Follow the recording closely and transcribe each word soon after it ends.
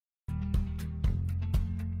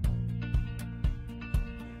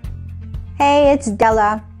Hey, it's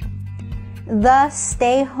Della. The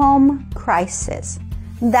Stay Home Crisis.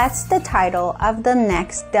 That's the title of the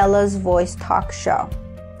next Della's Voice talk show.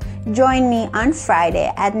 Join me on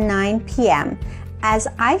Friday at 9 p.m. as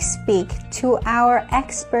I speak to our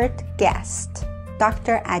expert guest,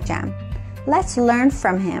 Dr. Ajam. Let's learn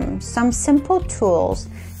from him some simple tools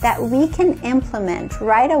that we can implement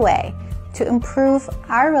right away to improve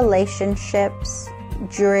our relationships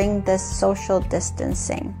during this social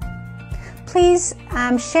distancing. Please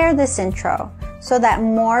share this intro so that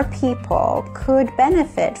more people could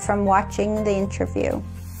benefit from watching the interview.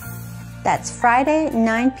 That's Friday,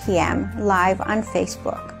 9 p.m. live on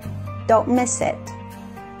Facebook. Don't miss it.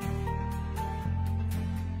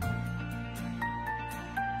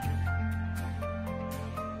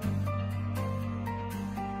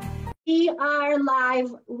 We are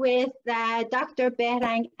live with Dr.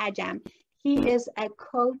 Behrang Ajam. He is a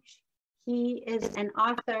coach, he is an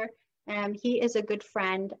author, he is a good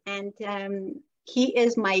friend, and he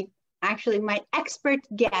is my expert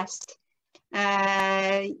guest.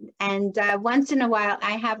 Once in a while,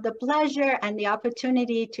 I have the pleasure and the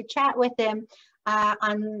opportunity to chat with him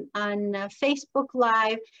on Facebook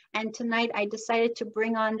Live. And tonight I decided to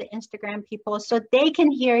bring on the Instagram people so they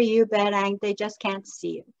can hear you, Behrang. They just can't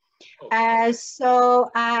see you.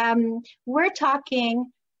 We're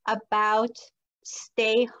talking about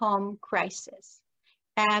stay home crisis,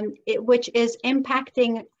 which is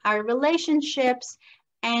impacting our relationships.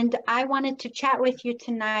 And I wanted to chat with you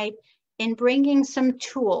tonight in bringing some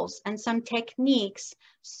tools and some techniques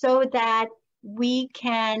so that we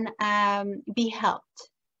can be helped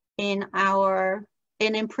in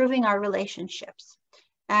improving our relationships.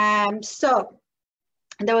 So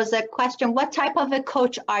there was a question, what type of a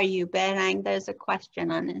coach are you, Behrang? There's a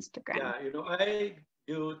question on Instagram. Yeah, I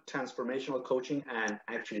do transformational coaching, and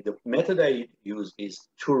actually the method I use is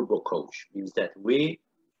turbo coach. Means that we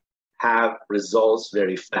have results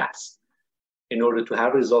very fast. In order to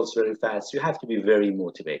have results very fast, you have to be very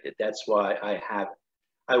motivated. That's why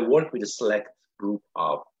I work with a select group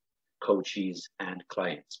of coaches and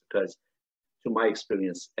clients, because to my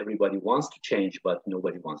experience, everybody wants to change, but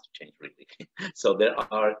nobody wants to change really. So there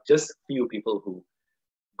are just few people who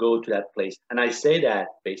go to that place. And I say that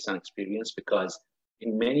based on experience, because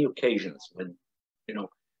in many occasions when,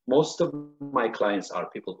 most of my clients are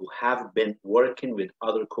people who have been working with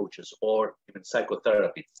other coaches or even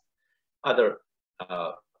psychotherapists, other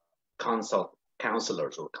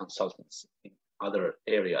counselors or consultants in other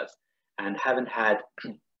areas, and haven't had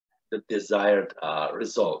the desired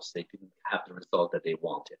results. They didn't have the result that they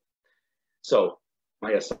wanted. So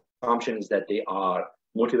my assumption is that they are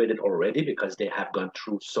motivated already because they have gone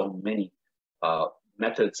through so many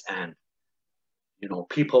methods and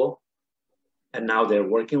people, and now they're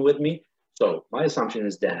working with me. So my assumption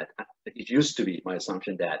is that it used to be my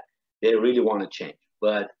assumption that they really want to change.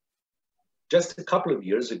 But just a couple of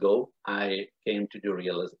years ago, I came to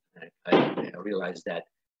I realized that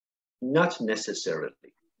not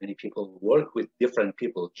necessarily. Many people work with different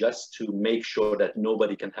people just to make sure that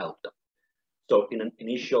nobody can help them. So in an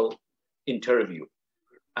initial interview,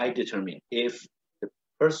 I determine if the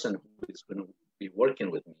person who is going to be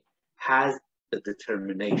working with me has the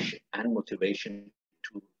determination and motivation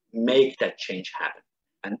to make that change happen.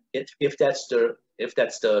 And if that's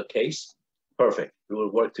the case, perfect. We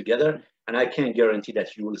will work together, and I can guarantee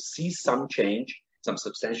that you will see some change, some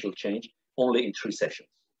substantial change, only in 3 sessions,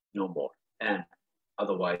 no more. And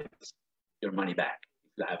otherwise, your money back.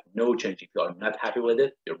 If you have no change, if you are not happy with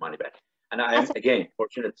it, your money back. And I am, again,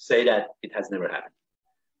 fortunate to say that it has never happened.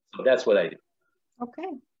 So that's what I do.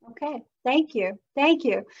 Okay. Thank you.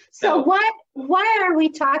 So now, why are we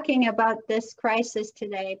talking about this crisis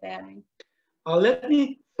today, Behrang? Let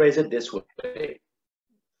me phrase it this way.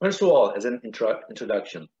 First of all, as an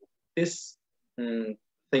introduction, this thing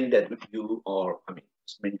that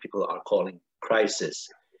many people are calling crisis,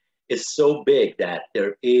 is so big that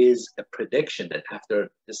there is a prediction that after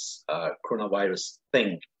this coronavirus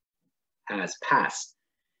thing has passed,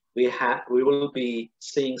 we will be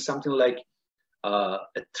seeing something like a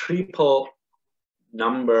triple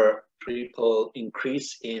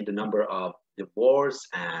increase in the number of divorce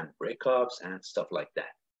and breakups and stuff like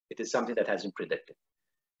that. It is something that has been predicted.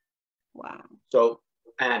 Wow. So,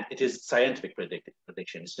 and it is scientific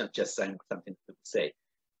prediction. It's not just something to say.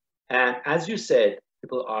 And as you said,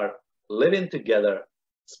 people are living together,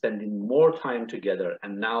 spending more time together,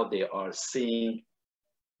 and now they are seeing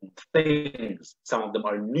things. Some of them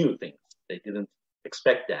are new things. They didn't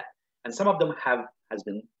expect that. And some of them has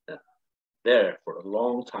been there for a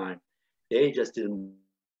long time. They just didn't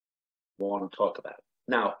want to talk about it.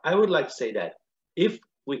 Now, I would like to say that if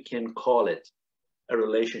we can call it a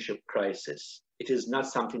relationship crisis. It is not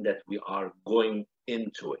something that we are going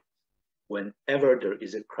into it. Whenever there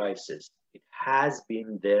is a crisis, it has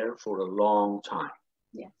been there for a long time.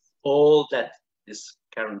 Yes. All that this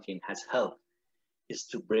quarantine has helped is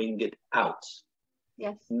to bring it out.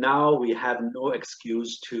 Yes. Now we have no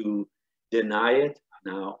excuse to deny it.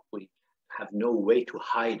 Now we have no way to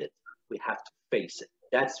hide it. We have to face it.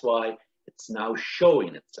 That's why it's now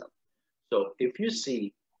showing itself. So if you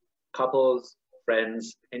see couples,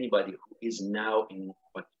 friends, anybody who is now in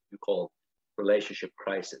what you call relationship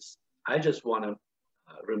crisis, I just want to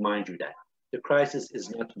remind you that the crisis is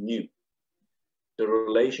not new. The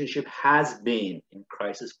relationship has been in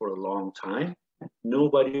crisis for a long time.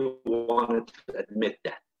 Nobody wanted to admit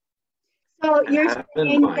that. So And you're have in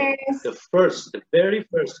saying mind, the very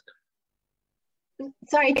first.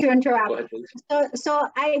 Sorry to interrupt. Go ahead, please. So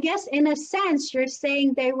I guess in a sense you're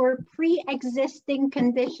saying they were pre-existing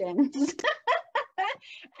conditions.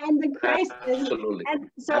 And the crisis. Absolutely. And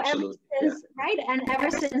so Absolutely. ever since, right? And ever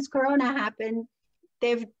since Corona happened,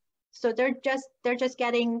 they're just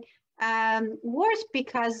getting worse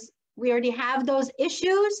because we already have those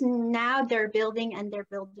issues. Now they're building and they're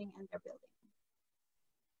building and they're building.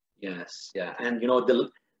 Yes, yeah. And you know, the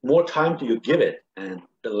more time you give it and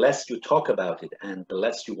the less you talk about it and the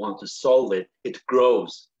less you want to solve it, it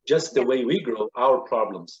grows. Just the way we grow, our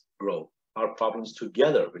problems grow. Our problems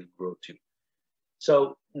together will grow too.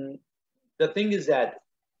 So the thing is that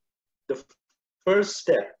the first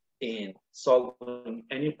step in solving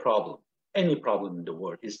any problem in the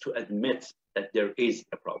world is to admit that there is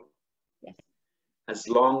a problem. Yes. As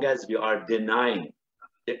long as we are denying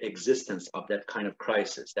the existence of that kind of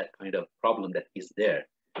crisis, that kind of problem that is there,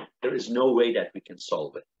 there is no way that we can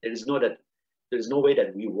solve it. There is no way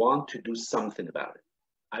that we want to do something about it.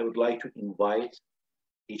 I would like to invite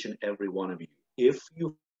each and every one of you, if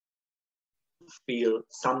you feel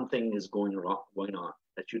something is going on,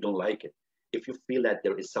 that you don't like it, if you feel that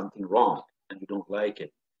there is something wrong and you don't like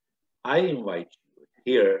it, I invite you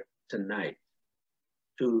here tonight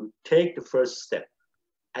to take the first step,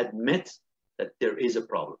 admit that there is a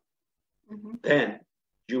problem. Mm-hmm. Then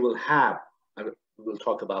you will have, we'll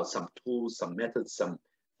talk about some tools, some methods, some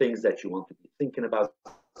things that you want to be thinking about,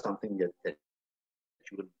 something that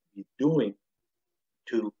you will be doing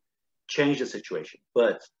to change the situation.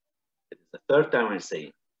 But it is the third time I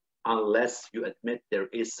say, unless you admit there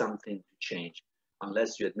is something to change,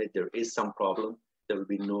 unless you admit there is some problem, there will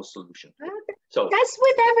be no solution. So that's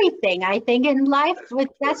with everything, I think, in life.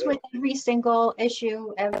 That's with every single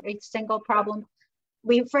issue, every single problem.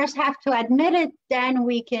 We first have to admit it, then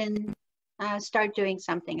we can start doing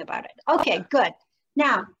something about it. Okay, good.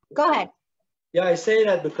 Now, go ahead. Yeah, I say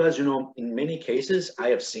that because, you know, in many cases, I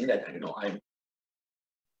have seen that, you know,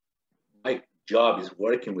 my job is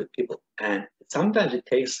working with people, and sometimes it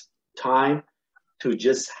takes time to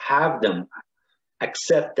just have them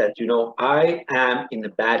accept that, you know, I am in a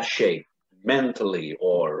bad shape mentally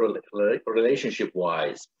or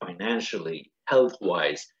relationship-wise, financially,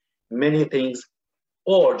 health-wise, many things,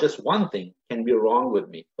 or just one thing can be wrong with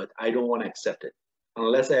me, but I don't want to accept it.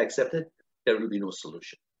 Unless I accept it, there will be no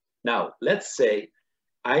solution. Now, let's say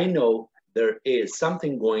I know there is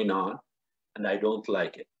something going on and I don't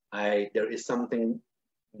like it. There is something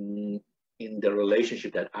in the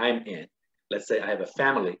relationship that I'm in. Let's say I have a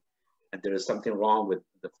family and there is something wrong with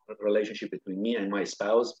the relationship between me and my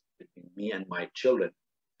spouse, between me and my children,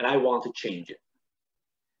 and I want to change it.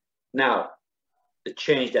 Now, the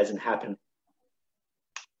change doesn't happen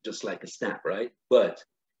just like a snap, right? But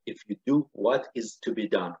if you do what is to be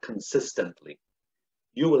done consistently,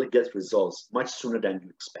 you will get results much sooner than you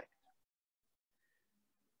expect.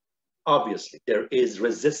 Obviously, there is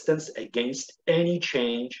resistance against any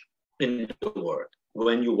change in the world.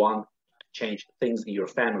 When you want to change things in your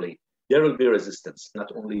family, there will be resistance.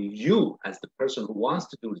 Not only you, as the person who wants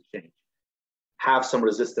to do the change, have some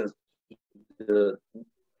resistance to the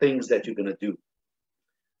things that you're going to do,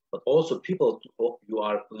 but also people you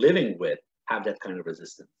are living with have that kind of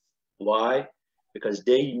resistance. Why? Because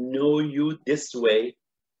they know you this way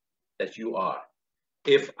that you are.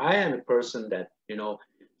 If I am a person that, you know,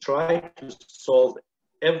 try to solve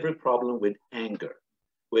every problem with anger,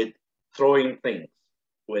 with throwing things,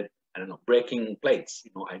 with, I don't know, breaking plates,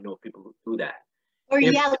 you know, I know people who do that. Or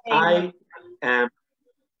if yelling. I am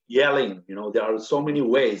yelling, you know, there are so many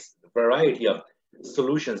ways, a variety of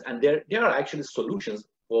solutions, and there are actually solutions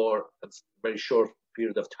for a very short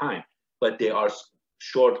period of time, but they are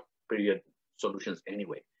short period solutions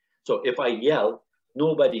anyway. So if I yell,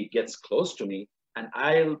 nobody gets close to me, and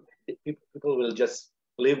people will just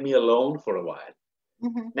leave me alone for a while.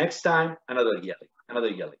 Mm-hmm. Next time, another yelling. another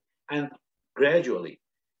yelling. And gradually,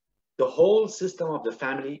 the whole system of the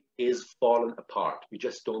family is fallen apart. We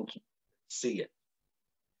just don't see it.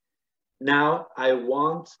 Now, I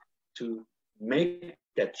want to make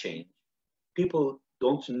that change. People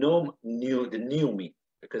don't know the new me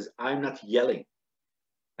because I'm not yelling.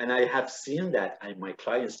 And I have seen that, and my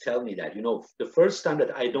clients tell me that, the first time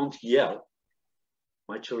that I don't yell,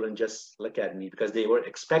 my children just look at me because they were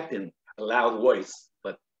expecting a loud voice,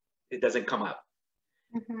 but it doesn't come out.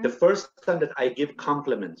 The first time that I give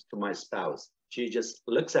compliments to my spouse, she just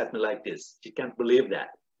looks at me like this. She can't believe that.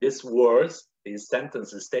 These words, these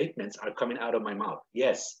sentences, statements are coming out of my mouth.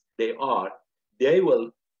 Yes, they are. They will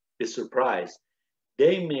be surprised.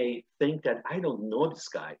 They may think that I don't know this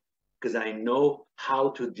guy because I know how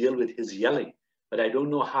to deal with his yelling, but I don't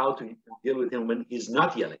know how to deal with him when he's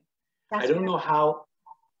not yelling. I don't know how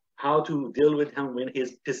to deal with him when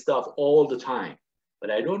he's pissed off all the time. But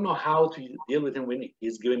I don't know how to deal with him when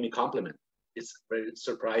he's giving me compliment. It's very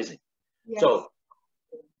surprising. Yes. So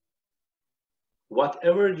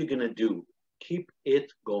whatever you're going to do, keep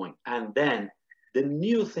it going. And then the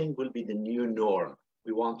new thing will be the new norm.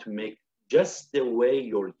 We want to make just the way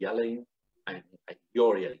you're yelling.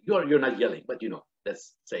 You're yelling. You're not yelling, but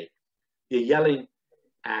let's say you're yelling,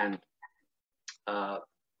 and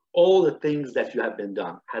all the things that you have been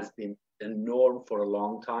done has been the norm for a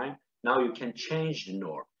long time. Now you can change the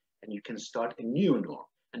norm and you can start a new norm.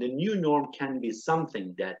 And the new norm can be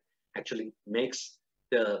something that actually makes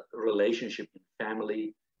the relationship in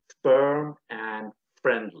family firm and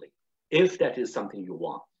friendly, if that is something you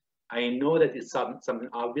want. I know that it's something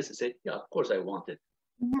obvious to say, yeah, of course I want it.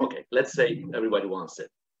 Okay, let's say everybody wants it,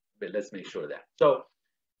 but let's make sure that. So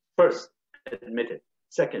first, admit it.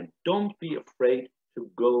 Second, don't be afraid to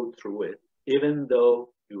go through it, even though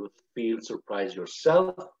you feel surprised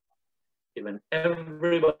yourself. Even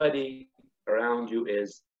everybody around you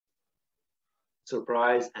is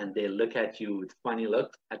surprised and they look at you with funny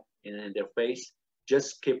look in their face,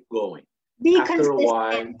 just keep going. After a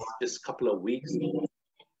while, just a couple of weeks,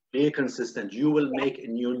 be consistent. You will make a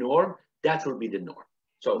new norm. That will be the norm.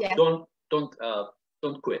 So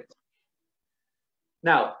don't quit.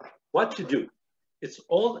 Now, what to do? It's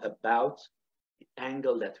all about the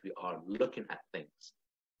angle that we are looking at things.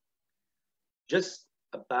 Just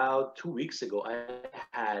about 2 weeks ago, I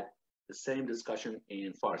had the same discussion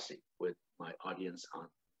in Farsi with my audience on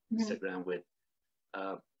Instagram with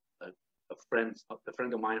a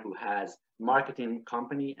friend of mine who has marketing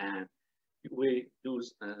company, and we do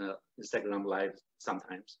Instagram live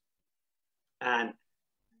sometimes. And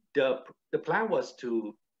the plan was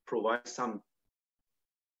to provide some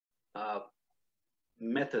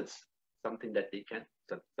methods, something that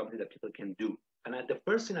people can do. And the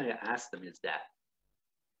first thing I asked them is that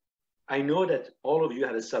I know that all of you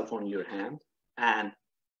have a cell phone in your hand, and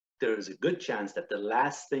there is a good chance that the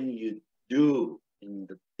last thing you do in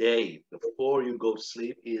the day before you go to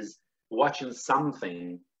sleep is watching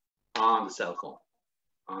something on the cell phone,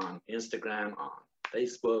 on Instagram, on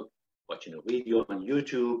Facebook, watching a video on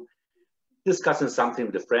YouTube, discussing something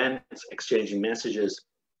with a friend, exchanging messages.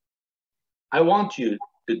 I want you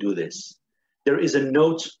to do this. There is a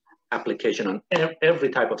note application on every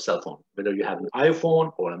type of cell phone, whether you have an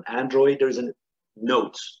iPhone or an Android. There's a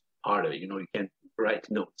notes part of it. You can write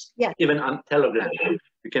notes. Yeah. Even on Telegram,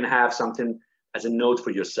 you can have something as a note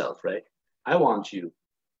for yourself, right? I want to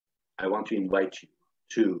invite you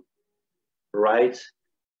to write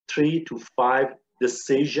 3 to 5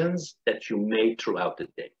 decisions that you made throughout the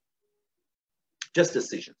day. Just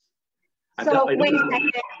decisions. So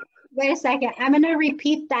wait a second. I'm going to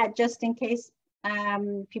repeat that just in case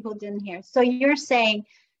people didn't hear. So you're saying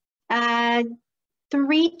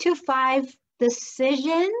 3 to 5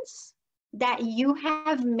 decisions that you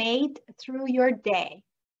have made through your day.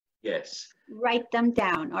 Yes. Write them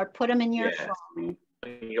down or put them in your phone.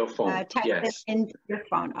 In your phone. Type it in your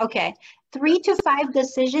phone. Okay. 3 to 5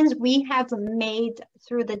 decisions we have made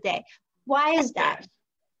through the day. Why is that?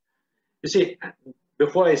 You see,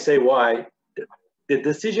 before I say why, the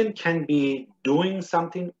decision can be doing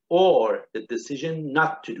something or the decision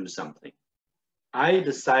not to do something. I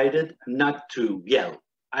decided not to yell.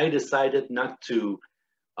 I decided not to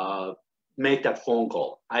make that phone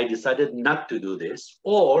call. I decided not to do this,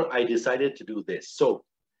 or I decided to do this. So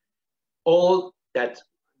all that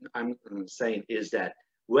I'm saying is that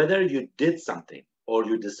whether you did something or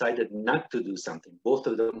you decided not to do something, both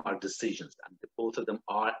of them are decisions, and both of them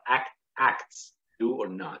are acts, do or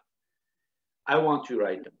not. I want you to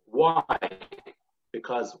write them. Why?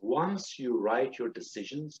 Because once you write your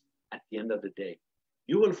decisions at the end of the day,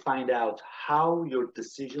 you will find out how your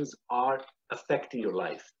decisions are affecting your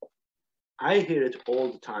life. I hear it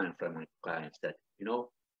all the time from my clients that, you know,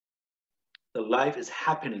 the life is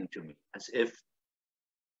happening to me as if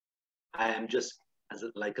I am just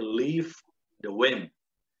like a leaf, the wind.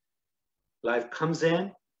 Life comes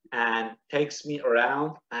in and takes me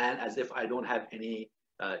around, and as if I don't have any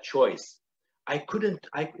choice. I couldn't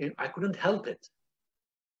help it.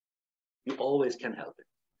 You always can help it.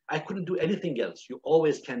 I couldn't do anything else. You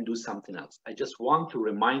always can do something else. I just want to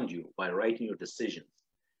remind you by writing your decisions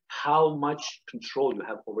how much control you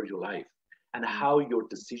have over your life and how your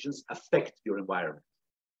decisions affect your environment.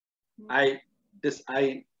 I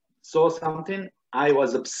saw something, I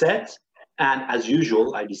was upset, and as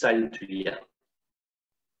usual, I decided to yell.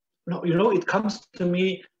 No, you know, it comes to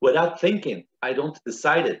me without thinking. I don't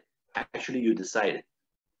decide it. Actually, you decide it.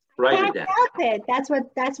 Write it down. Help it. That's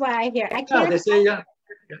what I hear. I No, can't. they say, yeah,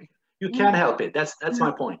 you can't help it. That's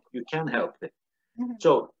my point. You can't help it.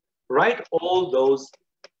 So write all those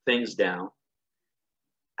things down,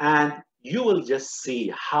 and you will just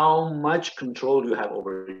see how much control you have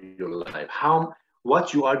over your life,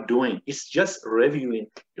 what you are doing. It's just reviewing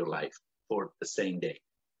your life for the same day,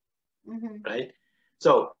 right?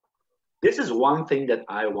 So this is one thing that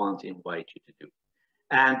I want to invite you to do.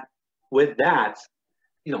 And with that,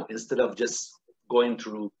 you know, instead of just going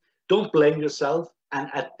through, don't blame yourself. And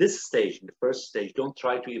at this stage, in the first stage, don't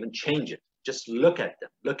try to even change it. Just look at them.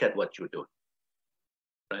 Look at what you're doing,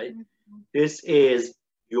 right? This is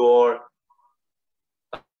your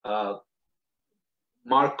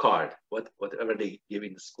mark card, whatever they give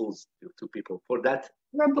in the schools to people for that.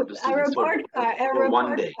 A report card. For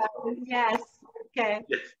one day. Yes. Okay.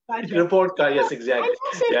 Yes. Gotcha. Report card. Yes, exactly.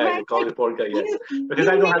 Yeah, right? They call it report card. Yes, because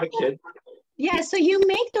I don't have a kid. Yeah, so you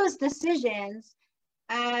make those decisions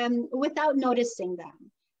without noticing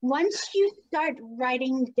them. Once you start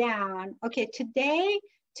writing down, okay, today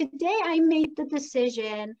I made the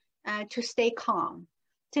decision to stay calm.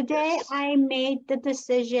 Today I made the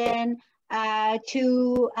decision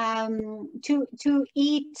to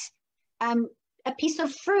eat a piece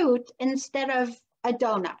of fruit instead of a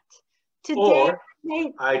donut. Today,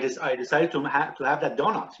 I decided to have that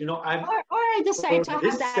donut. You know, or I decided to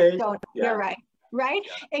have that donut. Yeah. You're right. Right?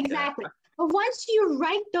 Yeah. Exactly. Yeah. But once you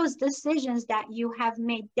write those decisions that you have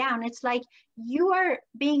made down, it's like you are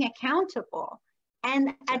being accountable.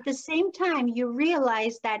 And at the same time, you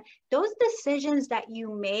realize that those decisions that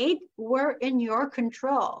you made were in your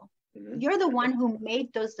control. You're the one who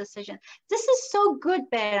made those decisions. This is so good,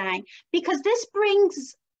 Behrang, because this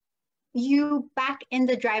brings you back in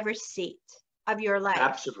the driver's seat of your life.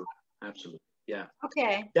 Absolutely. Absolutely. Yeah.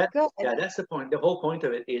 Okay. Good. Yeah, that's the point. The whole point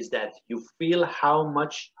of it is that you feel how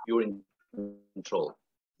much you're in control.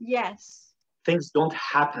 Yes. Things don't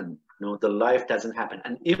happen. You know, the life doesn't happen.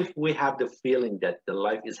 And if we have the feeling that the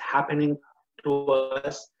life is happening to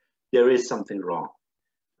us, there is something wrong.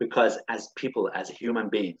 Because as people, as human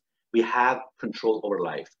beings, we have control over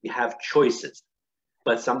life. We have choices.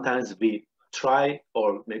 But sometimes we try,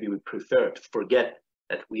 or maybe we prefer to forget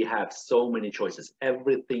that we have so many choices.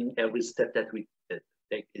 Everything, every step that we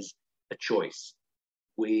take is a choice.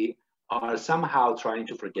 We are somehow trying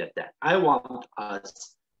to forget that. I want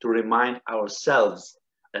us to remind ourselves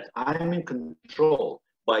that I'm in control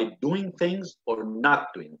by doing things or not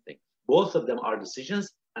doing things. Both of them are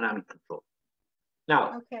decisions, and I'm in control.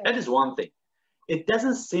 Now, that is one thing. It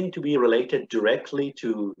doesn't seem to be related directly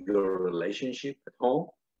to your relationship at home,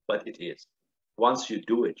 but it is. Once you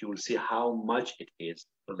do it, you will see how much it is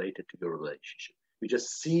related to your relationship. You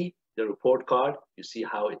just see the report card, you see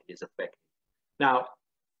how it is affecting. Now,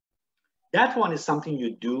 that one is something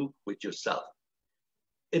you do with yourself.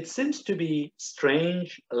 It seems to be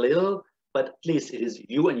strange a little, but at least it is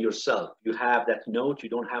you and yourself. You have that note, you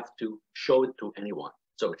don't have to show it to anyone.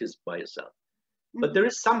 So it is by yourself. But there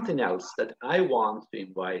is something else that I want to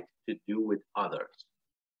invite to do with others.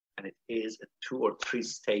 And it is a 2 or 3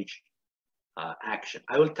 stage action.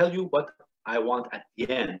 I will tell you what I want at the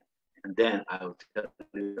end, and then I will tell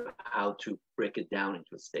you how to break it down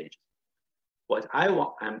into stages. What I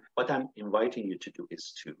want, and what I'm inviting you to do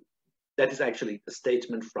is that is actually a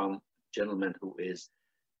statement from a gentleman who is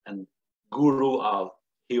a guru of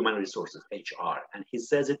human resources, HR, and he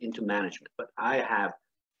says it into management, but I have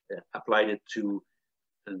applied it to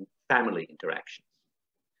family interactions.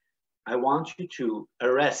 I want you to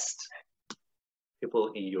arrest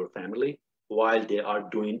people in your family while they are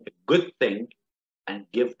doing a good thing and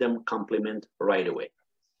give them compliment right away.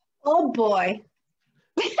 Oh boy.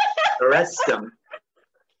 Arrest them.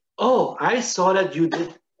 Oh, I saw that you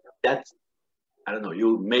did that. I don't know,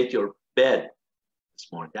 you made your bed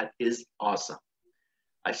this morning. That is awesome.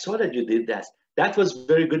 I saw that you did that. That was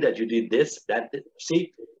very good that you did this.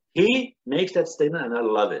 See, He makes that statement, and I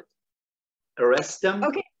love it. Arrest them,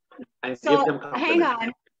 Okay, and so give them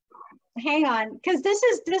compliment. hang on, because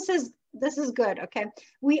this is good. Okay,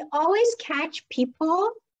 we always catch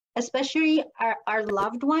people, especially our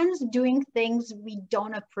loved ones, doing things we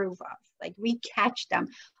don't approve of. Like we catch them.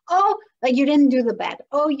 Oh, like you didn't do the bed.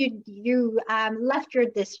 Oh, you left your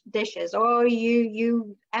dishes. Or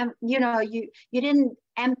you know, you didn't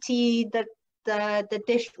empty the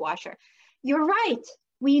dishwasher. You're right.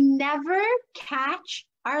 We never catch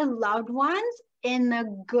our loved ones in a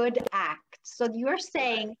good act. So you're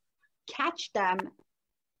saying catch them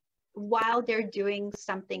while they're doing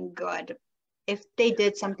something good. If they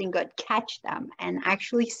did something good, catch them and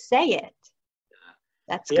actually say it.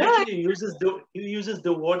 That's He good. actually uses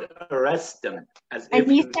the word arrest them as And if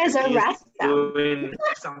he says he's arrest them. doing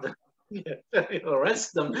something.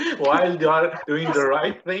 Arrest them while they are doing the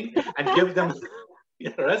right thing, and give them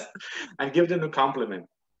arrest and give them a compliment.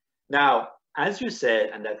 Now, as you said,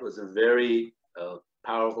 and that was a very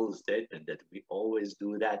powerful statement, that we always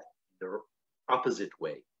do that the opposite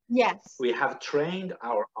way. Yes. We have trained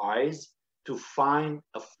our eyes to find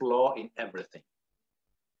a flaw in everything.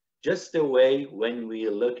 Just the way when we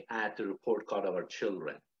look at the report card of our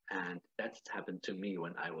children, and that's happened to me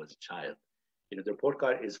when I was a child. You know, the report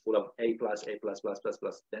card is full of A plus, A plus, plus, plus,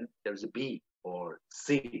 plus. Then there's a B or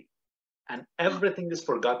C, and everything is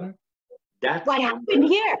forgotten. That what number, happened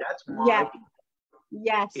here? that mark,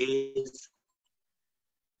 yes. is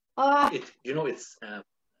it. You know, it's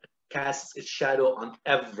casts its shadow on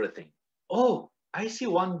everything. Oh, I see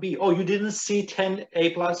one B. Oh, you didn't see 10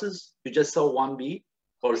 A pluses. You just saw one B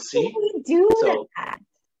or C. We do So, that.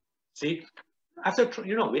 see, after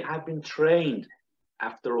we have been trained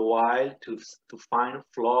after a while to find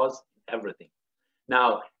flaws in everything.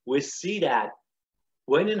 Now we see that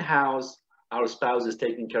when in house, our spouse is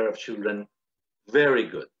taking care of children very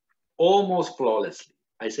good, almost flawlessly.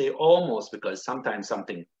 I say almost because sometimes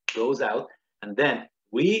something goes out, and then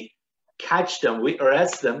we catch them, we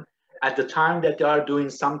arrest them at the time that they are doing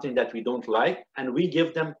something that we don't like, and we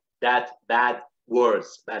give them that bad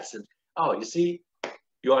words. That's it. Oh, you see,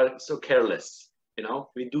 you are so careless. You know,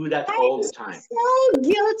 we do that all the time. I'm so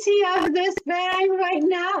guilty of this, Behrang, right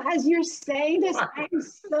now. As you're saying this, I'm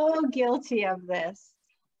so guilty of this.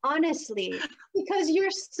 Honestly, because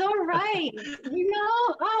you're so right. You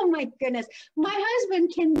know, oh my goodness. My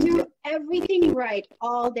husband can do everything right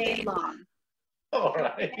all day long. All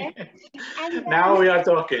right. Okay? And now we are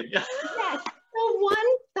talking. Yes.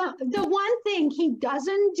 The one thing he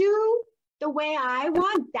doesn't do the way I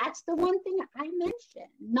want, that's the one thing I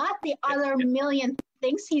mentioned, not the other million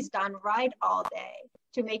things he's done right all day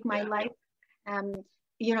to make my life,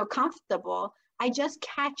 comfortable. I just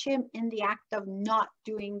catch him in the act of not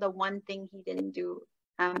doing the one thing he didn't do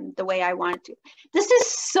the way I wanted to. This is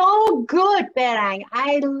so good, Behrang.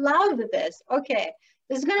 I love this. Okay,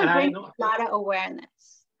 this is going to bring a lot of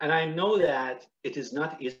awareness. And I know that it is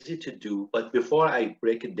not easy to do, but before I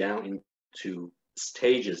break it down into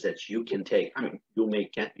stages that you can take, I mean, you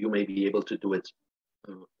may be able to do it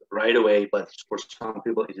right away, but for some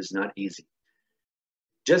people it is not easy.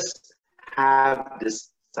 Just have this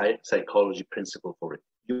psychology principle for it.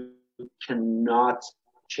 You cannot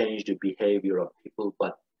change the behavior of people,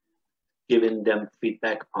 but giving them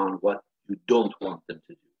feedback on what you don't want them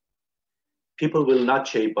to do. People will not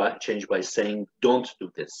change by saying, don't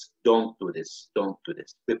do this, don't do this, don't do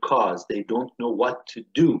this, because they don't know what to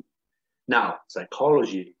do. Now,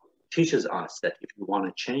 psychology teaches us that if you want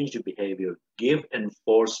to change the behavior, give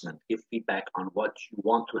enforcement, give feedback on what you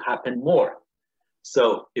want to happen more.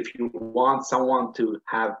 So if you want someone to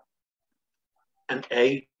have an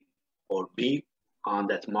A or B on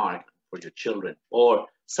that mark for your children, or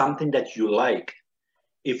something that you like,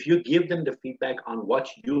 if you give them the feedback on what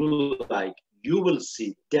you like, you will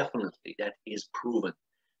see definitely that is proven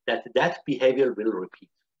that that behavior will repeat,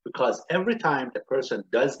 because every time the person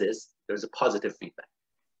does this, there's a positive feedback.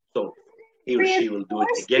 So he or she will do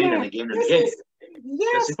it again and again and again.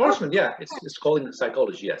 Yes, enforcement. Yeah, it's called in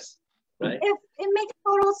psychology. Yes, right. It makes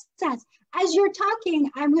total sense. As you're talking,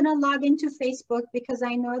 I'm going to log into Facebook because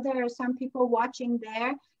I know there are some people watching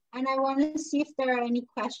there, and I want to see if there are any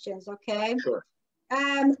questions. Okay. Sure.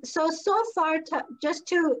 So far, just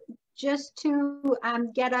to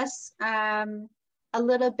get us a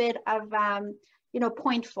little bit of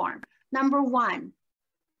point form. Number one,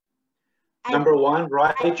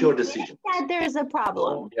 write your decision. That there's a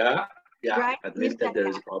problem. Oh, yeah. Right? Admit that there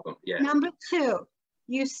is a problem. Yeah. Number two,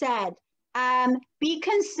 you said be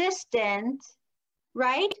consistent,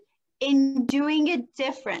 right, in doing it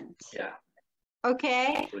different. Yeah.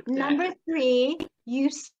 Okay. Number three, you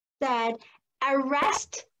said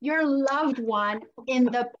arrest your loved one in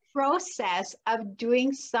the process of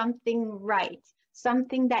doing something right,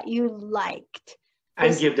 something that you liked.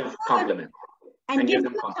 And give them compliment. And give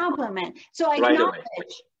them a compliment. So acknowledge. Right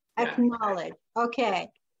away. Acknowledge. Yeah. Okay.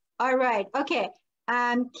 All right. Okay.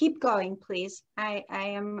 Keep going, please. I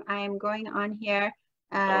am going on here.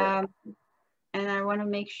 Right. And I want to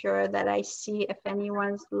make sure that I see if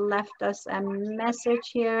anyone's left us a message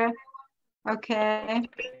here. Okay.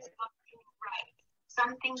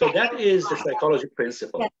 So that is the psychology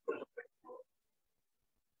principle. Yes.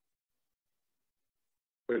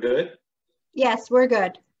 We're good? Yes, we're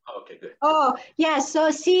good. Okay, good. Oh, yes. So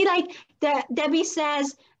see, like Debbie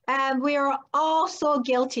says, we're all so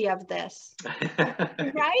guilty of this.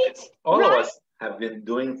 Right? All of us have been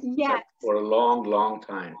doing that for a long, long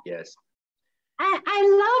time. Yes.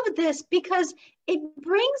 I love this because it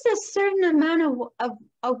brings a certain amount of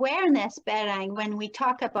awareness, Behrang, when we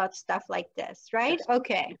talk about stuff like this, right? Yes.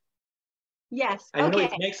 Okay. Yes. And okay.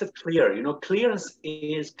 It makes it clear. Clearance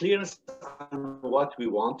on what we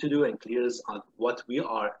want to do and clearance on what we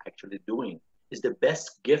are actually doing is the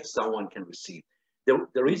best gift someone can receive. The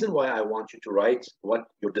reason why I want you to write what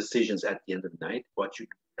your decisions at the end of the night, what you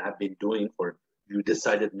have been doing or you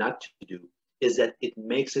decided not to do, is that it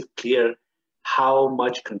makes it clear how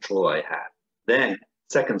much control I have. Then,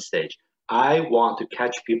 second stage, I want to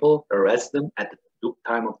catch people, arrest them at the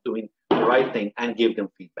time of doing the right thing and give them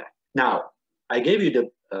feedback. Now, I gave you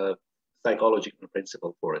the psychological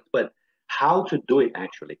principle for it, but how to do it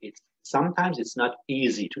actually, sometimes it's not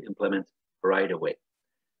easy to implement right away.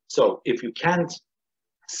 So if you can't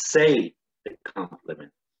say the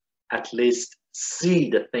compliment, at least see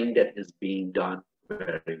the thing that is being done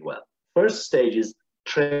very well. First stage is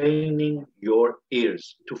training your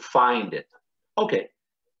ears to find it. Okay,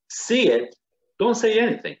 see it, don't say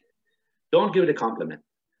anything. Don't give the compliment.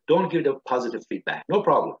 Don't give the positive feedback, no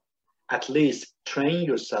problem. At least train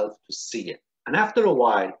yourself to see it. And after a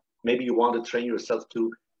while, maybe you want to train yourself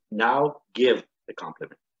to now give the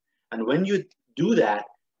compliment. And when you do that,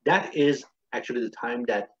 that is actually the time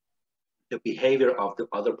that the behavior of the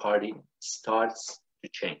other party starts to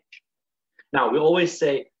change. Now, we always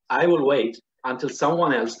say, I will wait until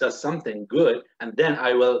someone else does something good, and then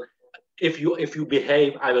I will, if you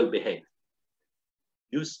behave, I will behave.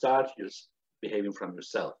 You start just behaving from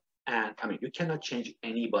yourself. And I mean, you cannot change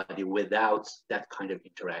anybody without that kind of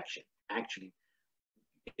interaction. Actually,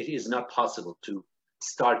 it is not possible to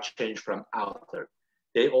start change from outer.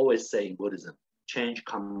 They always say in Buddhism, change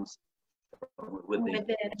comes from within.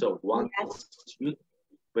 So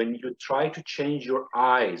when you try to change your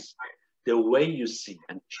eyes, the way you see,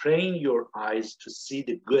 and train your eyes to see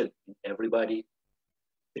the good in everybody,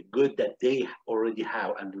 the good that they already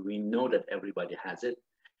have, and we know that everybody has it,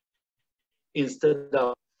 instead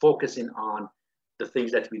of focusing on the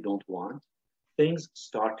things that we don't want, things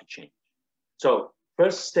start to change. So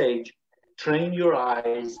first stage, train your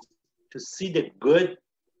eyes to see the good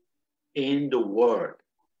in the world.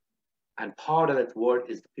 And part of that word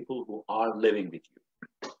is the people who are living with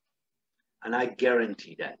you. And I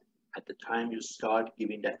guarantee that at the time you start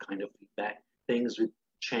giving that kind of feedback, things will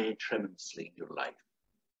change tremendously in your life.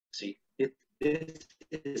 See, this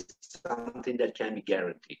is something that can be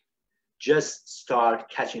guaranteed. Just start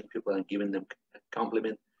catching people and giving them a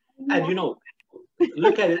compliment. And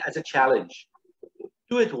look at it as a challenge.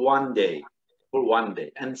 Do it one day for one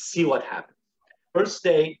day and see what happens. First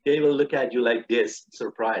day, they will look at you like this,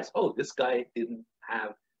 surprised. Oh, this guy didn't have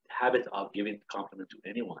the habit of giving a compliment to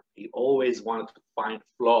anyone. He always wanted to find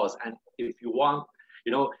flaws. And if you want,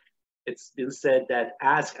 it's been said that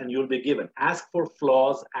ask and you'll be given. Ask for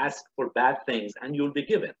flaws, ask for bad things, and you'll be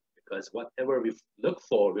given. Because whatever we look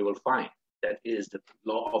for, we will find. That is the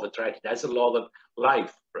law of attraction. That's the law of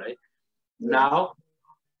life, right? Yeah. Now,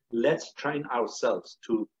 let's train ourselves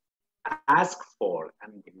to ask for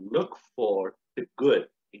and look for the good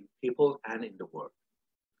in people and in the world.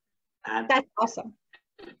 And that's awesome.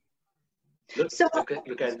 Look at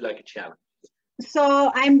it like a challenge.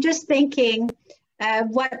 So I'm just thinking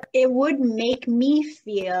what it would make me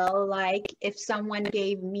feel like if someone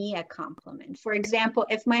gave me a compliment. For example,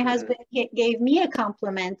 if my husband gave me a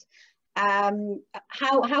compliment,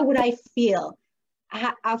 how would I feel?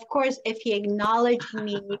 Of course, if he acknowledged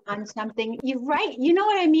me on something, you're right. You know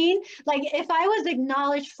what I mean? Like if I was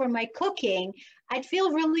acknowledged for my cooking, I'd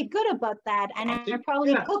feel really good about that, and I'd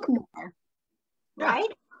probably cook more, right?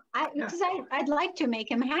 Because I'd like to make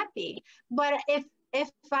him happy. But if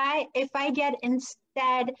I get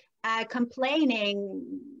instead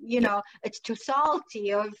complaining, it's too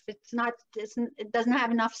salty, or if it doesn't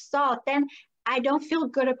have enough salt, then I don't feel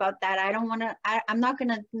good about that. I don't want to, I'm not going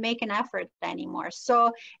to make an effort anymore.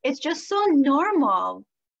 So it's just so normal.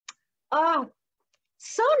 Oh,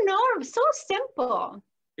 so normal, so simple.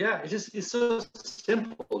 Yeah, it's so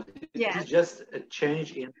simple. Yeah. It's just a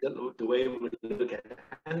change in the way we look at it.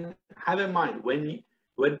 And have in mind when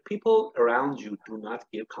people around you do not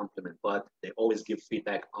give compliment, but they always give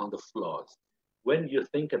feedback on the flaws. When you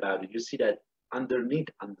think about it, you see that underneath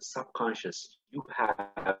on the subconscious, you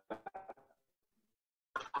have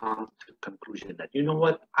come to the conclusion that you know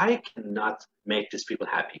what, I cannot make these people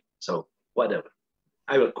happy. So whatever,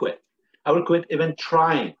 I will quit. I will quit even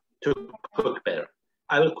trying to cook better.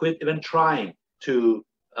 I will quit even trying to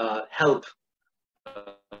help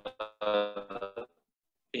uh,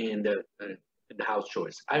 in the house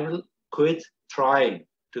chores. I will quit trying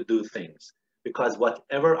to do things because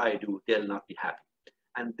whatever I do, they'll not be happy.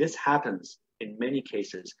 And this happens in many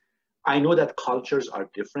cases. I know that cultures are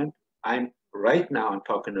different. I'm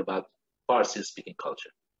talking about Farsi speaking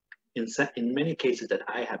culture. In many cases that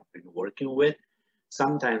I have been working with,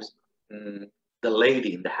 sometimes the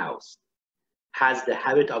lady in the house has the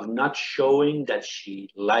habit of not showing that she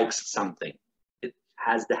likes something. It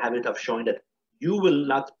has the habit of showing that you will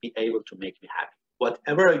not be able to make me happy,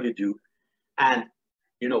 whatever you do. And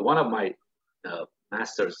you know, one of my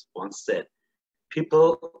masters once said,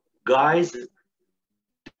 guys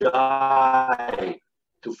die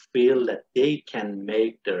to feel that they can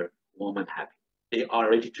make their woman happy. They are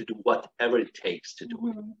ready to do whatever it takes to do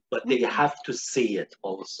it, but they have to see it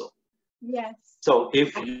also. Yes. So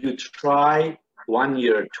if you try 1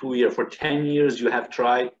 year, 2 year, for 10 years, you have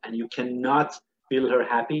tried and you cannot feel her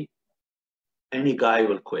happy, any guy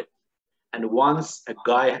will quit. And once a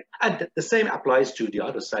guy, and the same applies to the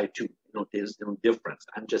other side too. You know, there's no difference.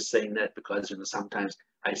 I'm just saying that because, you know, sometimes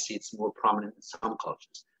I see it's more prominent in some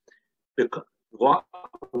cultures. Because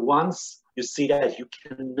once you see that you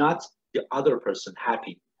cannot the other person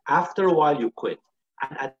happy, after a while you quit.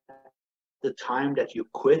 And at the time that you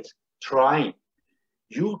quit trying,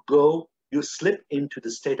 you slip into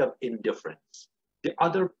the state of indifference. The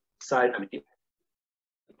other side, I mean, the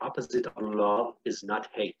opposite of love is not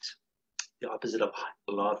hate. The opposite of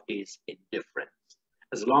love is indifference.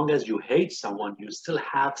 As long as you hate someone, you still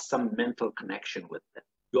have some mental connection with them.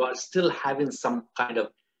 You are still having some kind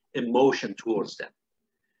of emotion towards them.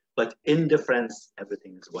 But indifference,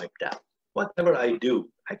 everything is wiped out. Whatever I do,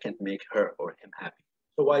 I can't make her or him happy.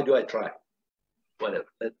 So why do I try? Whatever,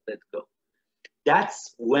 let's go.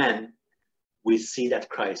 That's when we see that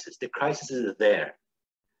crisis. The crisis is there.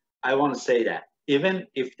 I want to say that even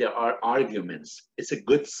if there are arguments, it's a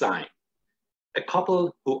good sign. A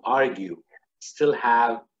couple who argue still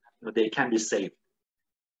have, you know, they can be saved.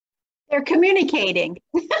 They're communicating.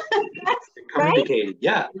 They're communicating, right?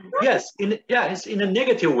 Yeah, yes, it's in a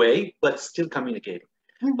negative way, but still communicating.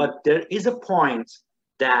 Mm-hmm. But there is a point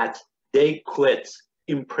that they quit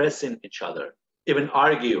impressing each other, even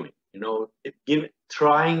arguing, you know,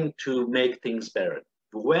 trying to make things better.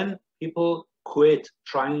 When people quit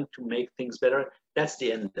trying to make things better, that's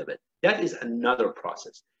the end of it. That is another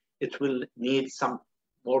process. It will need some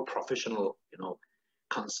more professional, you know,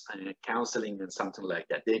 counseling and something like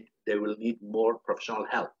that. They will need more professional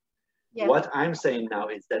help. Yeah. What I'm saying now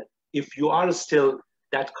is that if you are still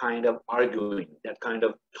that kind of arguing, that kind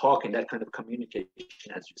of talking, that kind of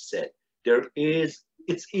communication, as you said,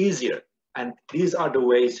 it's easier. And these are the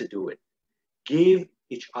ways to do it. Give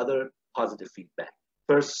each other positive feedback.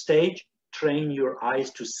 First stage, train your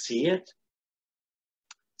eyes to see it.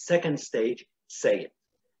 Second stage, say it.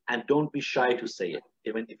 And don't be shy to say it,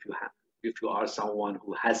 even if you are someone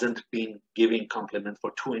who hasn't been giving compliments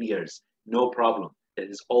for 20 years, no problem. There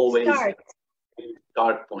is always a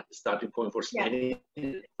starting point for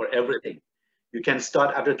anything, for everything. You can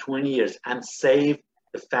start after 20 years and save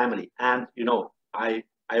the family. And you know, I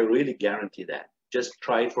really guarantee that. Just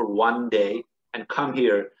try it for one day and come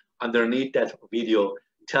here underneath that video,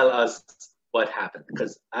 tell us what happened,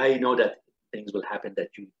 because I know that things will happen that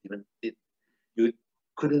you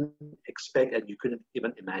couldn't expect and you couldn't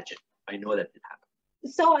even imagine. I know that it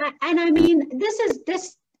happened. So, and I mean,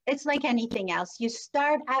 it's like anything else. You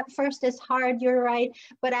start at first, it's hard, you're right.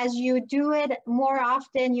 But as you do it more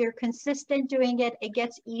often, you're consistent doing it, it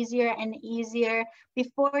gets easier and easier.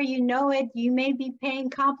 Before you know it, you may be paying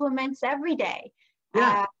compliments every day.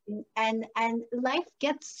 Yeah. And life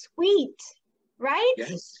gets sweet, right?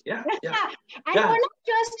 Yes, yeah. And we're not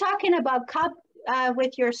just talking about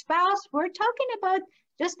with your spouse, we're talking about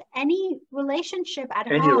just any relationship at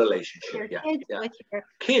home. Any relationship, with your kids, with your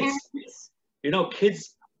kids. parents. You know,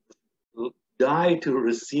 kids die to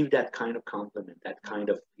receive that kind of compliment, that kind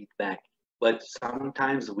of feedback. but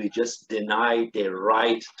sometimes we just deny their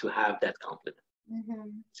right to have that compliment.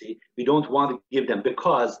 See, we don't want to give them,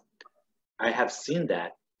 because I have seen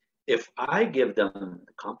that if I give them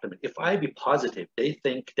the compliment, if I be positive, they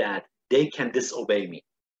think that they can disobey me.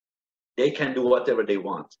 They can do whatever they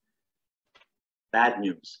want. Bad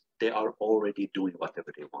news, they are already doing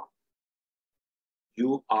whatever they want.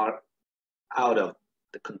 You are out of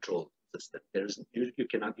the control system.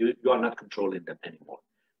 You are not controlling them anymore.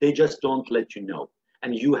 They just don't let you know.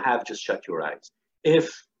 And you have just shut your eyes.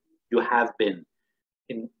 If you have been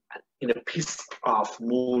in a pissed off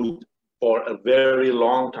mood for a very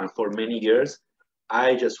long time, for many years,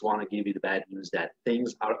 I just want to give you the bad news that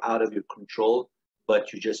things are out of your control,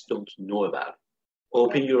 but you just don't know about it.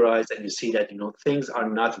 Open your eyes and you see that, things are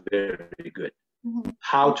not very good.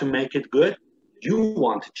 How to make it good? You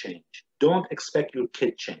want to change. Don't expect your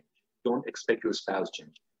kid change. Don't expect your spouse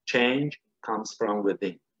change. Change comes from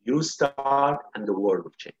within. You start and the world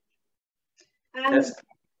will change.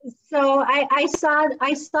 So I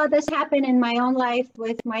saw this happen in my own life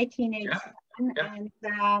with my teenage son, and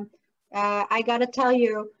I got to tell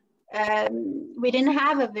you, we didn't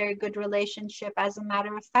have a very good relationship. As a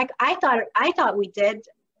matter of fact, I thought we did.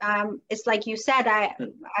 It's like you said,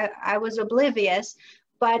 I was oblivious,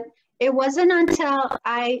 but it wasn't until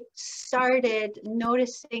I started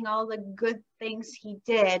noticing all the good things he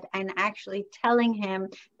did and actually telling him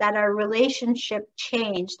that our relationship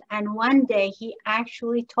changed. And one day he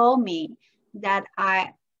actually told me that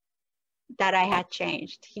I had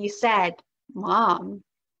changed. He said, "Mom,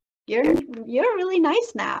 you're really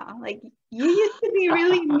nice now. Like, you used to be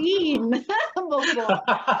really mean before." Really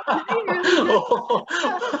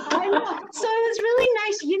I know. So it was really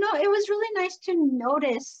nice. It was really nice to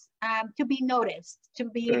notice, to be noticed, to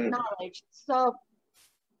be acknowledged. So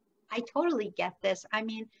I totally get this. I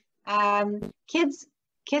mean, kids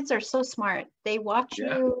are so smart. They watch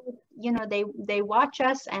you. They watch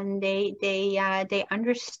us, and they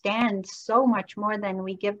understand so much more than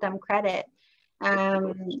we give them credit.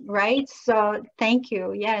 Right? So thank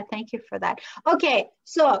you. Yeah, thank you for that. Okay,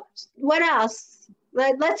 so what else?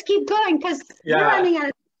 Let's keep going, because we're running out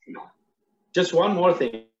of time. Just one more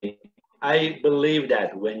thing. I believe that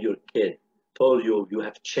when your kid told you you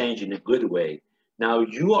have changed in a good way, now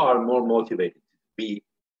you are more motivated to be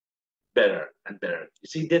better and better. You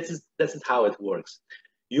see, this is how it works.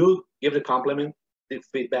 You give the compliment, the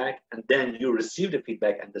feedback, and then you receive the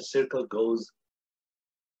feedback, and the circle goes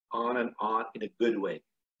on and on in a good way.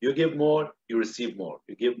 You give more, you receive more.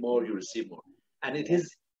 You give more, you receive more. And it is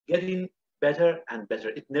getting better and better.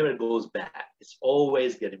 It never goes bad. It's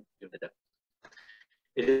always getting better.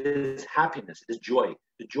 It is happiness. It is joy.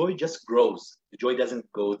 The joy just grows. The joy doesn't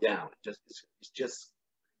go down. It just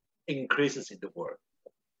increases in the world,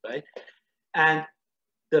 right? And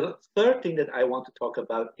the third thing that I want to talk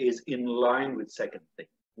about is in line with second thing.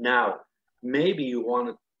 Now, maybe you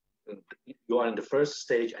are in the first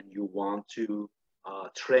stage and you want to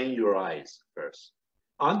train your eyes first.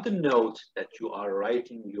 On the note that you are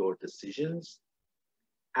writing your decisions,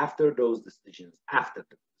 after the decisions,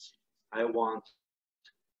 I want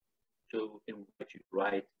to invite you to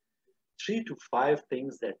write 3 to 5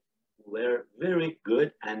 things that were very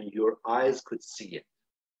good and your eyes could see it.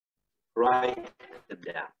 Write them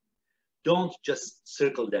down. Don't just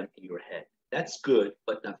circle them in your head. That's good,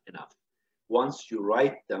 but not enough. Once you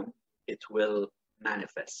write them, it will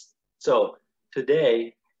manifest. So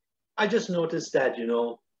today, I just noticed that,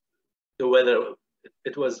 the weather,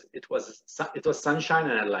 it was sunshine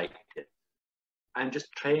and I liked it. I'm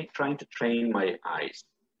just trying to train my eyes.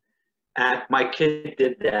 And my kid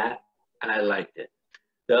did that and I liked it.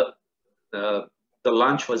 The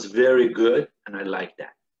lunch was very good and I liked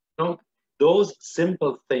that. Those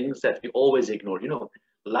simple things that we always ignore.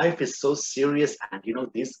 Life is so serious, and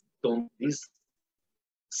these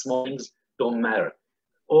small things don't matter.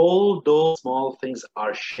 All those small things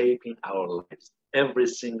are shaping our lives. Every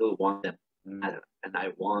single one of them matter. And I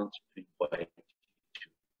want to invite you to,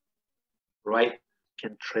 right? You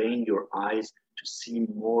can train your eyes to see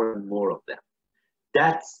more and more of them.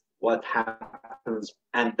 That's what happens.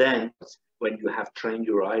 And then when you have trained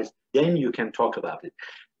your eyes, then you can talk about it.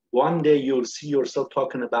 One day you'll see yourself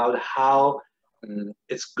talking about how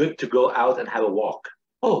it's good to go out and have a walk.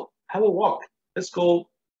 Oh, have a walk. Let's go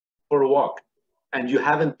for a walk. And you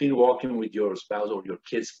haven't been walking with your spouse or your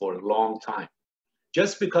kids for a long time.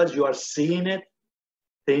 Just because you are seeing it,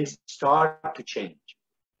 things start to change.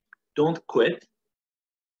 Don't quit.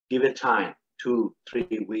 Give it time, 2,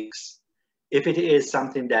 3 weeks. If it is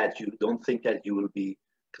something that you don't think that you will be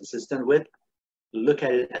consistent with, look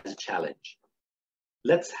at it as a challenge.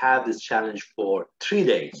 Let's have this challenge for 3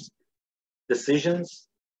 days. decisions,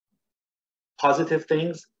 positive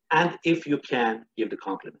things, and if you can, give the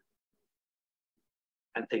compliment.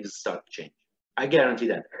 And things start to change. I guarantee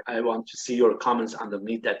that. I want to see your comments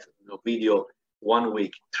underneath that video 1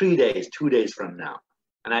 week, 3 days, 2 days from now.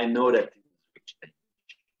 And I know that things will change.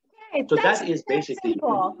 Okay, so that is basically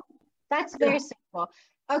simple. That's very simple.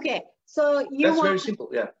 Okay, so you that's want very simple,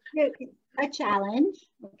 yeah. A challenge,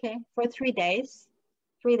 okay, for 3 days.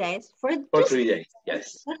 3 days. For 3 days, yes.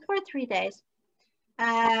 Just for 3 days.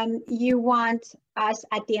 You want us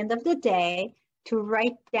at the end of the day to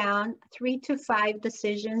write down 3 to 5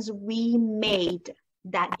 decisions we made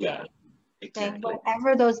that day. Yeah, exactly. Okay, whatever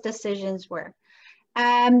those decisions were.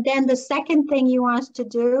 Then the second thing you want us to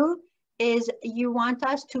do is you want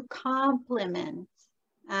us to compliment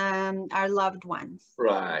our loved ones.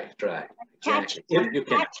 Right. Catch Exactly.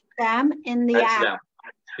 them in the act.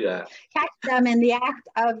 Yeah. Catch them in the act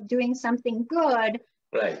of doing something good.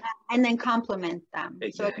 Right. And then compliment them.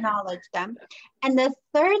 Exactly. So acknowledge them. And the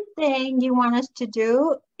third thing you want us to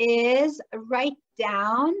do is write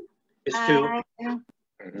down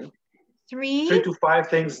three 3 to 5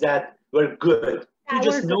 things that were good. You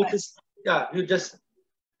just notice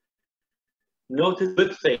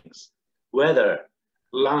good things. Whether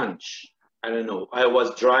lunch, I don't know, I was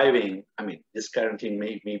driving. I mean, this quarantine,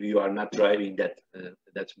 maybe you are not driving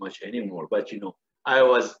that much anymore, but I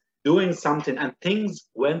was doing something and things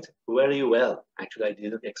went very well. Actually, I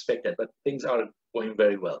didn't expect that, but things are going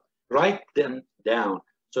very well. Write them down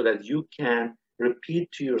so that you can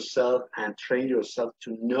repeat to yourself and train yourself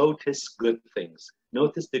to notice good things.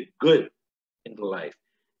 Notice the good in life.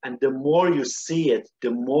 And the more you see it,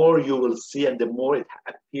 the more you will see and the more it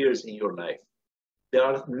appears in your life. There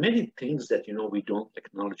are many things that we don't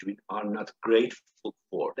acknowledge, we are not grateful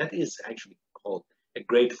for. That is actually called a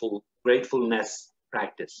gratefulness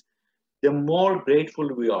practice. The more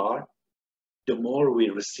grateful we are, the more we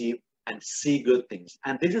receive and see good things.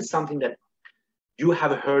 And this is something that you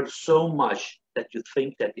have heard so much that you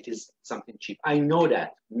think that it is something cheap. I know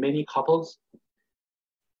that many couples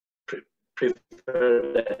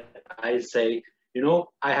prefer that I say,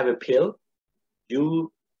 I have a pill,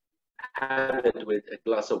 you have it with a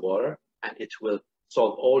glass of water, and it will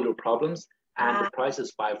solve all your problems. And the price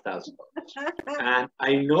is $5,000. And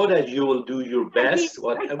I know that you will do your best,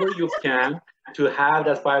 whatever you can, to have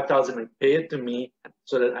that $5,000 and pay it to me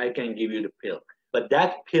so that I can give you the pill. But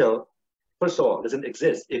that pill, first of all, doesn't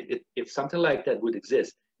exist. If something like that would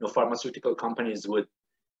exist, pharmaceutical companies would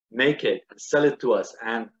make it and sell it to us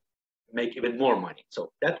and make even more money.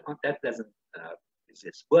 So that doesn't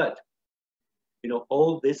exist. But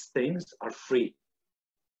all these things are free.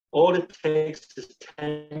 All it takes is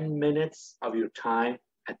 10 minutes of your time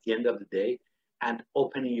at the end of the day and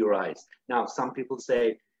opening your eyes. Now, some people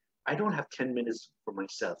say, I don't have 10 minutes for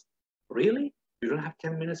myself. Really? You don't have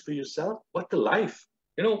 10 minutes for yourself? What the life?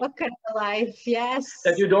 What kind of life? Yes.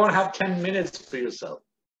 That you don't have 10 minutes for yourself.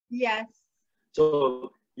 Yes.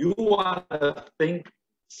 So you want to think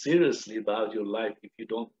seriously about your life if you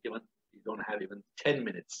don't have even 10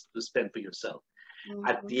 minutes to spend for yourself. Mm-hmm.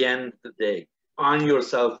 At the end of the day, on your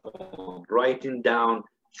cell phone, writing down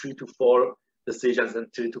 3 to 4 decisions and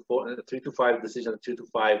 3 to 5 decisions, 3 to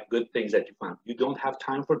 5 good things that you found. You don't have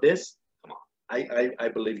time for this? Come on, I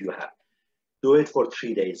believe you have. Do it for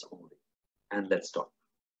 3 days only, and let's talk.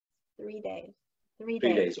 3 days. 3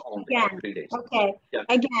 days only. Again. 3 days. Okay. Yeah.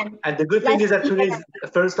 Again. And the good thing is that today is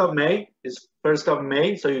 1st of May. Is 1st of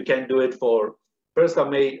May, so you can do it for 1st of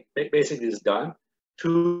May. Basically, is done.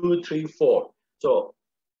 2, 3, 4. So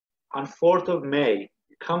on 4th of May,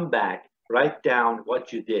 come back, write down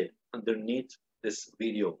what you did underneath this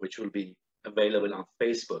video, which will be available on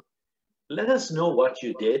Facebook. Let us know what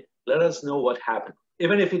you did. Let us know what happened.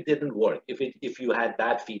 Even if it didn't work, if you had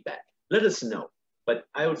bad feedback, let us know. But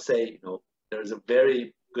I would say, there's a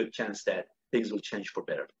very good chance that things will change for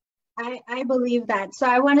better. I believe that. So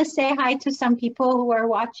I want to say hi to some people who are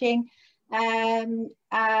watching on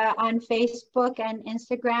Facebook and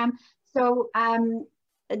Instagram. So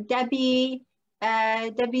Debbie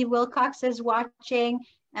Wilcox is watching.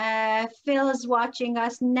 Phil is watching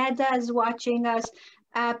us. Neda is watching us.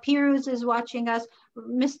 Piruz is watching us.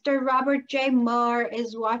 Mr. Robert J. Moore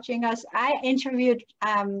is watching us. I interviewed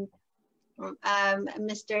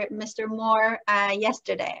Mr. Moore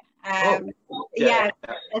yesterday.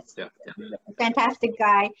 It's a fantastic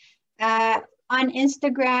guy. On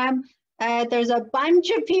Instagram, there's a bunch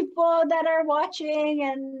of people that are watching,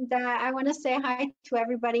 and I want to say hi to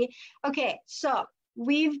everybody. Okay, so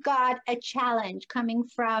we've got a challenge coming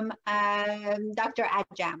from Dr.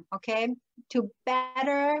 Ajam, okay, to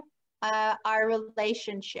better our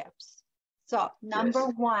relationships. So number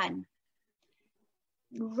one,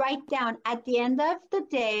 Write down at the end of the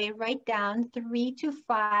day, write down 3 to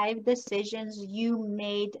 5 decisions you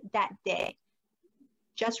made that day.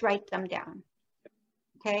 Just write them down.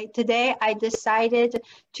 Okay, today I decided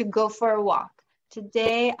to go for a walk.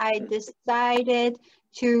 Today I decided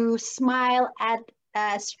to smile at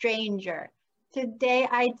a stranger. Today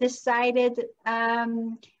I decided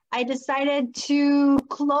to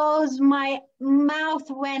close my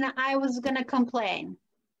mouth when I was gonna complain.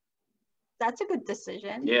 That's a good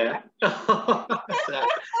decision. Yeah.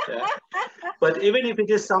 Yeah. But even if it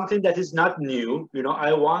is something that is not new,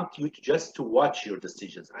 I want you to just to watch your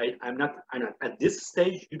decisions. I'm not at this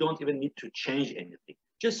stage, you don't even need to change anything.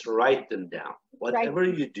 Just write them down. Whatever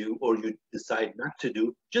you do or you decide not to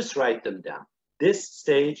do, just write them down. This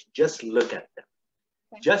stage, just look at them.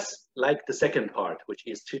 Okay. Just like the second part, which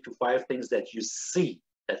is 3 to 5 things that you see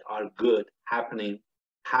that are good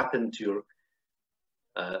happen to your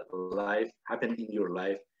life, happen in your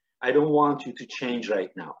life. I don't want you to change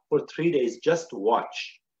right now. For 3 days, just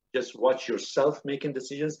watch. Just watch yourself making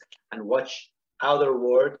decisions and watch outer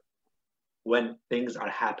world when things are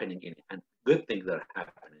happening in it and good things are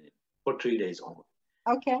happening in it for 3 days only.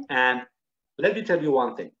 Okay. And let me tell you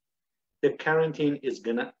one thing. The quarantine is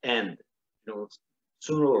gonna end.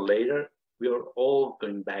 Sooner or later, we are all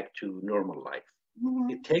going back to normal life. Mm-hmm.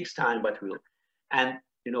 It takes time, but we'll. And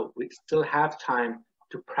we still have time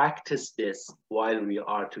to practice this while we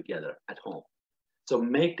are together at home. So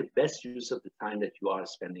make the best use of the time that you are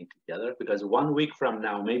spending together, because 1 week from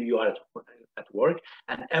now, maybe you are at work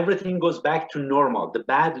and everything goes back to normal, the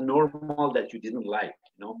bad normal that you didn't like.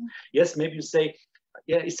 Yes, maybe you say,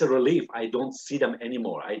 yeah, it's a relief. I don't see them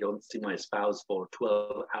anymore. I don't see my spouse for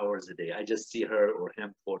 12 hours a day. I just see her or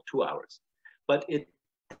him for 2 hours. But it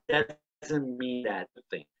doesn't mean that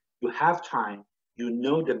thing. You have time,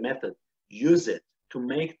 the method, use it to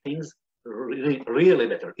make things really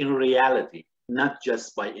better in reality, not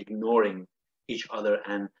just by ignoring each other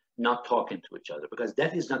and not talking to each other, because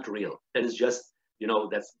that is not real. That is just,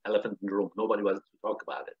 that's elephant in the room. Nobody wants to talk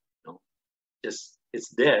about it. Just it's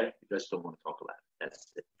there. You just don't want to talk about it.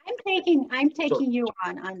 That's it. I'm taking you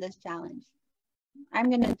on this challenge.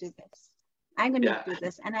 I'm gonna do this. I'm gonna do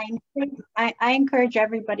this, and I encourage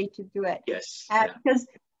everybody to do it. Yes. Because.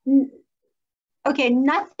 Okay,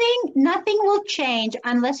 nothing will change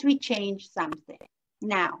unless we change something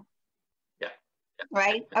now. Yeah.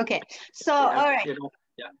 Right? Okay. So all right.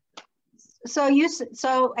 So you said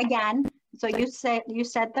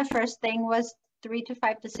the first thing was 3 to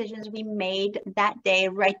 5 decisions we made that day,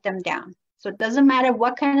 write them down. So it doesn't matter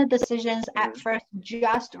what kind of decisions at first,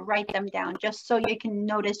 just write them down, just so you can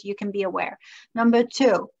notice, you can be aware. Number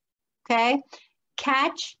 2, okay?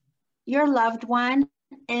 Catch your loved one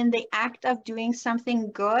in the act of doing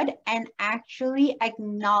something good and actually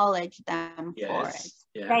acknowledge them for it.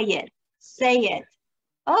 Yeah. Say it.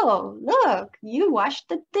 Oh, look, you washed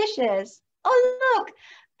the dishes. Oh, look,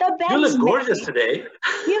 the bed's You look gorgeous today.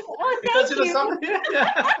 Thank you.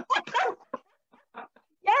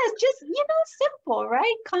 Yes, just, simple,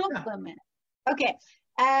 right? Compliment. Okay.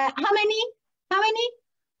 How many?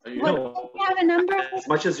 You have a number? As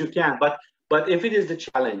much as you can, but if it is the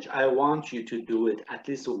challenge, I want you to do it at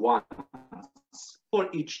least once for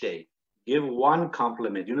each day. Give one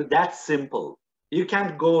compliment. That's simple. You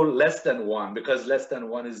can't go less than 1, because less than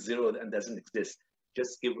 1 is 0 and doesn't exist.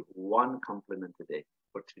 Just give one compliment a day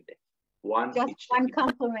for 2 days. Just one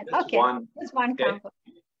compliment. Okay. Just one compliment.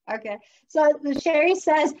 Okay. So Sherry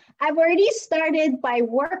says, I've already started by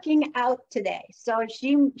working out today. So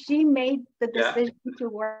she made the decision to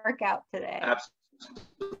work out today.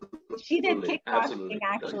 Absolutely. She did kickboxing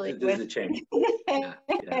actually. This is a change.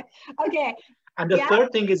 Okay. And the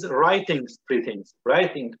third thing is writing 3 things.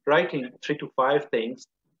 Writing 3 to 5 things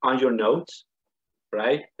on your notes,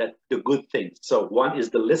 right? That the good things. So 1 is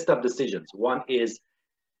the list of decisions. 1 is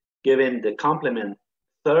giving the compliment.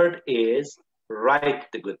 3rd is write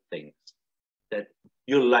the good things that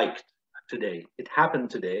you liked today. It happened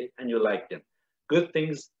today and you liked them. Good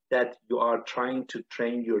things that you are trying to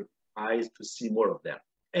train your eyes to see more of them.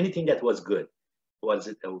 Anything that was good. Was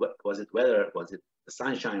it weather? Was it the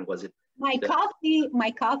sunshine? Was it my coffee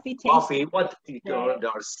tastes coffee? There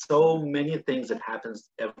are so many things that happens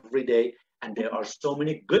every day, and there are so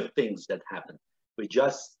many good things that happen. We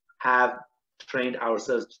just have trained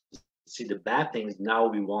ourselves to see the bad things. Now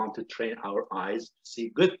we want to train our eyes to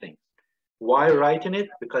see good things. Why writing it?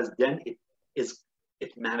 Because then it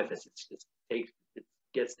manifests. It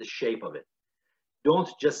gets the shape of it. Don't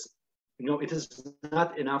just it is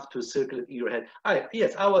not enough to circulate in your head.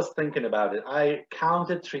 Yes, I was thinking about it. I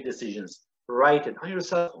counted 3 decisions. Write it on your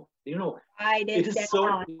cell phone. It is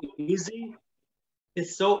so easy.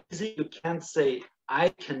 It's so easy. You can't say, I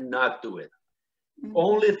cannot do it. Mhm.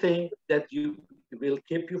 Only thing that you will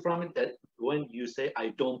keep you from it, that when you say, I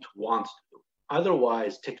don't want to do it.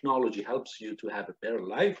 Otherwise, technology helps you to have a better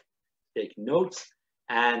life, take notes,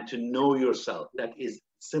 and to know yourself. That is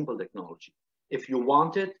simple technology. If you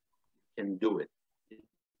want it, you can do it.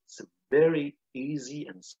 It's a very easy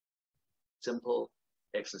and simple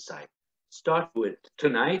exercise. Start with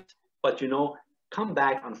tonight, but come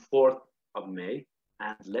back on 4th of May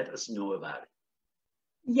and let us know about it.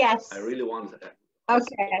 Yes. I really want to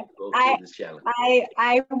Okay. go through this challenge.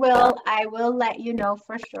 I will let you know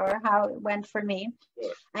for sure how it went for me.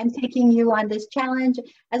 Sure. I'm taking you on this challenge.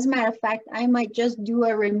 As a matter of fact, I might just do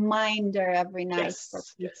a reminder every night for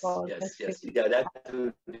people. Yes. Yeah, that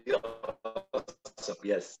would be awesome.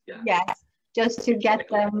 Yes, yeah. Yes, just to get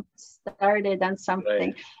them started on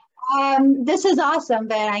something. Right. This is awesome,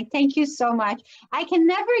 Behrang. Thank you so much. I can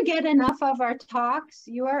never get enough of our talks.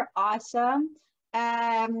 You are awesome.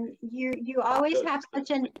 You always have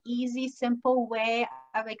such an easy, simple way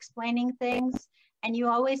of explaining things, and you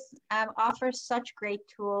always offer such great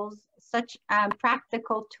tools, such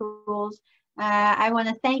practical tools. I want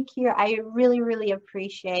to thank you. I really, really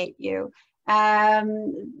appreciate you.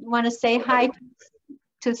 Want to say hi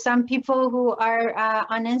to some people who are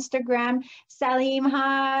on Instagram. Salim,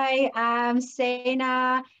 hi.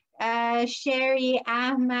 Sena, Sherry,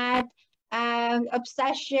 Ahmed,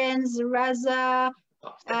 Obsessions, Raza,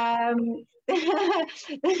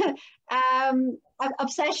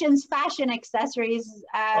 Obsessions Fashion Accessories.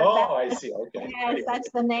 I see. Okay. Yes,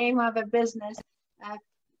 that's the name of a business.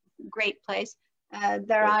 Great place.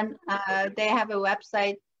 They're on. They have a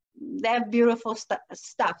website. They have beautiful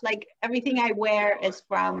stuff. Like everything I wear is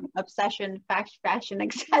from Obsession Fashion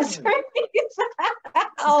Accessories.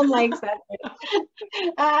 All my accessories.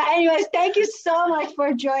 Anyways, thank you so much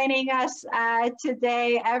for joining us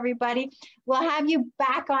today, everybody. We'll have you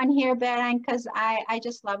back on here, Behrang, because I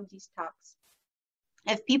just love these talks.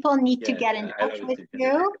 If people need to get in touch with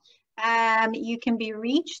you, you can be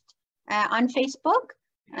reached on Facebook.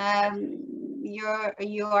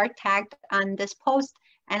 You are tagged on this post.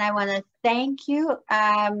 And I want to thank you.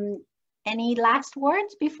 Any last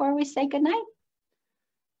words before we say goodnight?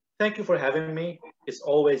 Thank you for having me. It's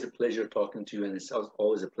always a pleasure talking to you, and it's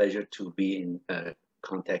always a pleasure to be in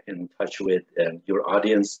contact and in touch with your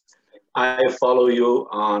audience. I follow you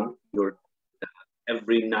on your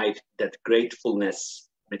every night, that gratefulness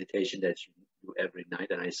meditation that you do every night,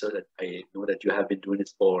 and I know that you have been doing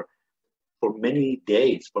this for many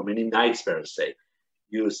days, for many nights, per se.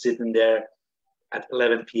 You sit in there at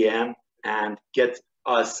 11 p.m. and get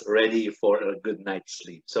us ready for a good night's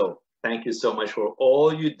sleep. So thank you so much for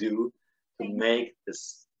all you do to make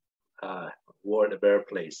this world a better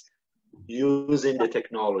place, using the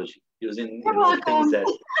technology, using the things that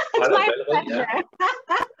are available. Yeah.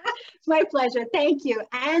 It's my pleasure. Thank you.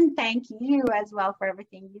 And thank you as well for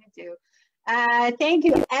everything you do. Thank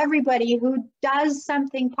you, everybody who does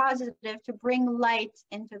something positive to bring light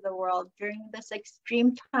into the world during this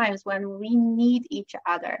extreme times when we need each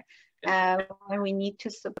other, when we need to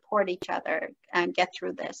support each other and get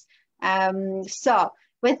through this. So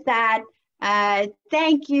with that,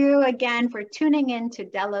 thank you again for tuning in to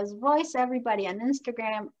Della's Voice, everybody on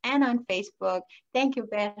Instagram and on Facebook. Thank you,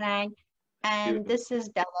 Behrang. And this is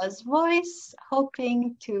Della's Voice,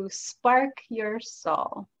 hoping to spark your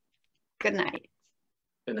soul. Good night.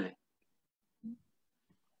 Good night.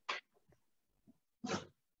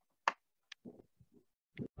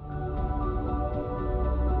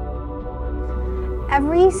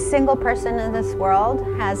 Every single person in this world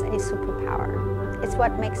has a superpower. It's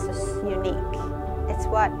what makes us unique. It's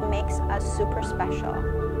what makes us super special.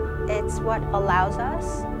 It's what allows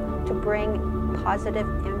us to bring positive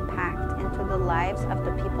impact into the lives of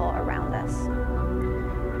the people around us.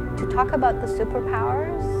 To talk about the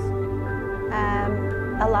superpowers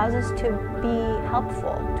allows us to be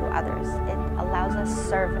helpful to others. It allows us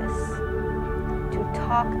service. To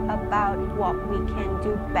talk about what we can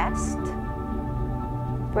do best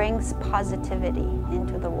brings positivity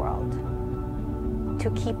into the world.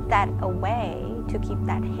 To keep that away, to keep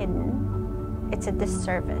that hidden, it's a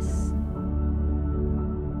disservice.